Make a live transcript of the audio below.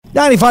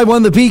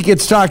95.1 The Peak,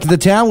 it's Talk to the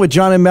Town with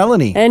John and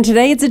Melanie. And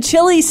today it's a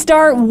chilly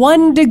start,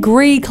 1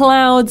 degree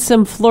clouds,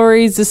 some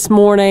flurries this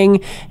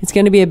morning. It's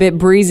going to be a bit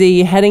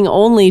breezy, heading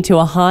only to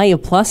a high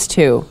of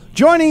 +2.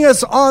 Joining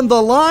us on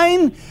the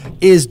line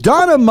is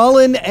Donna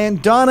Mullen.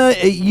 And Donna,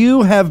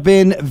 you have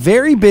been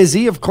very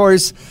busy. Of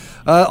course,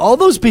 all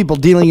those people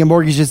dealing in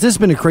mortgages, this has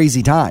been a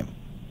crazy time.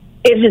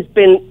 It has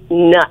been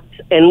nuts,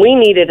 and we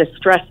needed a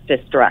stress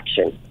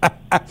distraction.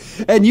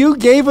 And you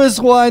gave us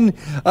one,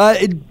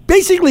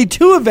 basically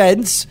two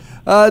events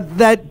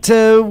that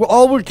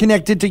all were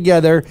connected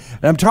together.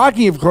 And I'm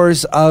talking, of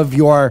course, of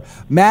your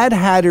Mad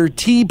Hatter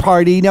Tea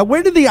Party. Now,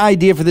 where did the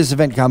idea for this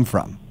event come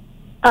from?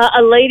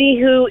 A lady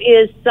who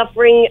is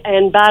suffering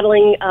and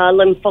battling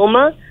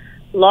lymphoma,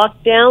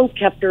 lockdowns,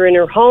 kept her in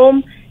her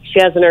home. She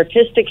has an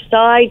artistic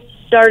side,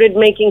 started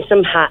making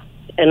some hats.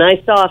 And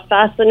I saw a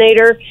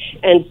fascinator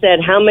and said,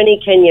 how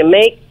many can you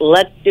make?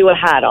 Let's do a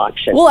hat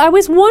auction. Well, I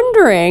was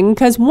wondering,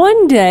 because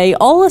one day,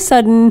 all of a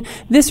sudden,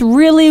 this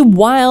really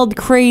wild,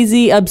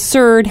 crazy,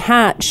 absurd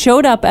hat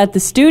showed up at the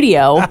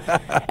studio,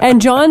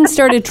 and John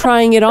started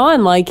trying it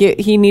on like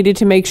he needed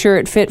to make sure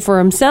it fit for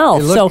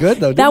himself. It looked good,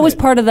 though, that was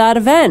part of that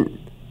event.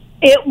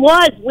 It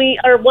was.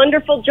 Our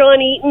wonderful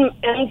John Eaton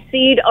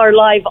emceed our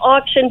live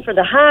auction for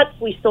the hats.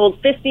 We sold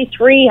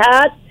 53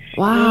 hats.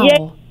 Wow.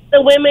 Yay.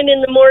 The women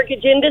in the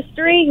mortgage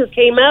industry who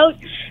came out,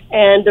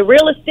 and the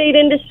real estate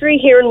industry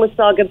here in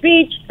Wasaga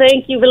Beach.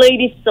 Thank you,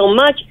 ladies, so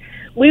much.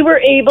 We were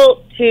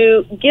able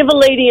to give a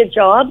lady a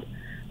job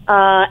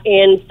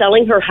in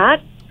selling her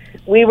hats.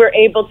 We were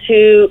able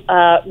to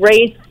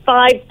raise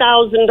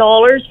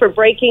 $5,000 for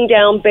breaking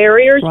down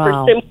barriers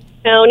for Simcoe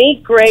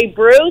County, Grey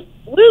Bruce.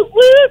 Woot,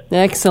 woot.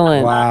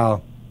 Excellent.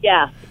 Wow.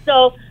 Yeah.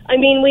 So, I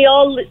mean, we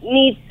all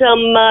need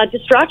some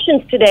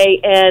distractions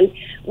today, and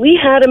we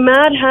had a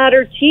Mad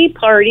Hatter Tea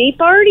Party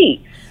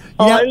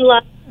on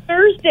last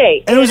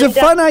Thursday. And it was a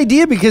fun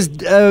idea because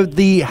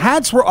the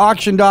hats were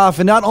auctioned off,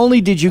 and not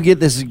only did you get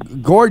this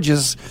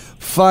gorgeous,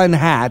 fun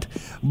hat,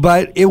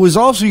 but it was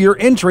also your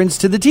entrance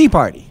to the tea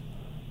party.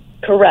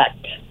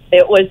 Correct.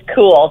 It was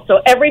cool. So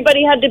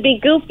everybody had to be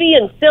goofy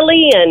and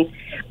silly and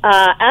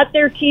at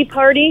their tea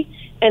party,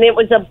 and it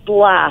was a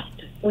blast.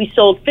 We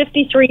sold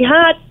 53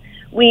 hats.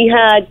 We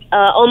had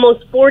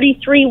almost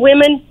 43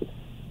 women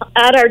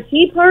at our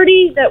tea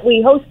party that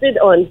we hosted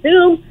on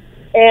Zoom,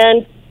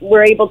 and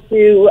we're able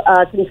to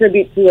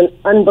contribute to an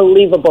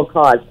unbelievable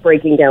cause,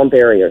 breaking down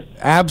barriers.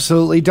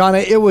 Absolutely. Donna,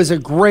 it was a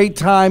great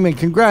time, and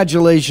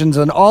congratulations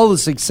on all the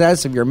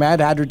success of your Mad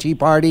Hatter Tea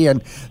Party,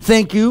 and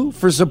thank you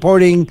for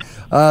supporting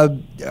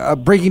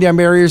Breaking Down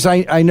Barriers.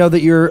 I know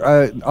that you're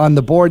on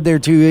the board there,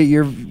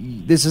 too.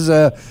 This is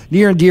a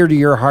near and dear to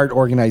your heart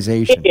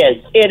organization.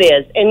 It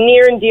is, and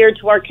near and dear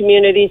to our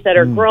communities that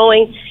are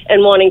growing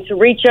and wanting to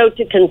reach out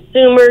to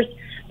consumers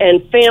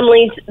and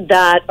families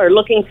that are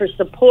looking for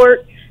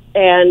support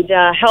and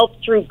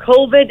help through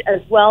COVID,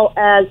 as well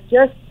as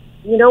just,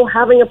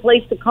 having a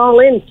place to call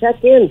in,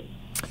 check in.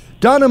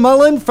 Donna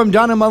Mullen from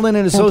Donna Mullen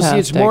and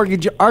Associates Fantastic.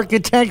 Mortgage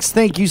Architects,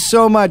 thank you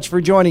so much for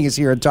joining us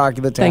here at Talk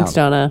to the Town. Thanks,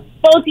 Donna.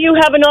 Both of you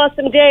have an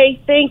awesome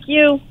day. Thank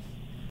you.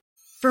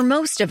 For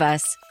most of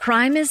us,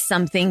 crime is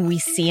something we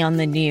see on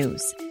the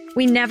news.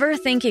 We never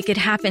think it could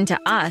happen to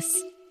us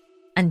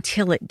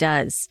until it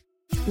does.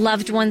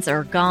 Loved ones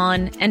are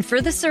gone, and for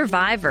the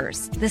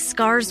survivors, the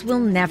scars will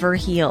never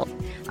heal.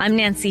 I'm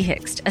Nancy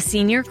Hixt, a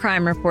senior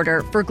crime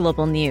reporter for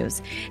Global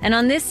News. And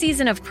on this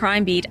season of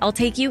Crime Beat, I'll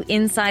take you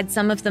inside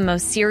some of the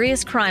most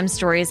serious crime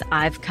stories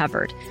I've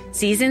covered.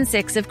 Season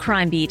 6 of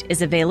Crime Beat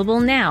is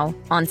available now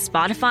on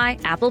Spotify,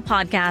 Apple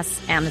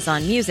Podcasts,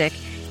 Amazon Music,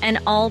 and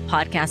all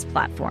podcast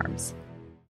platforms.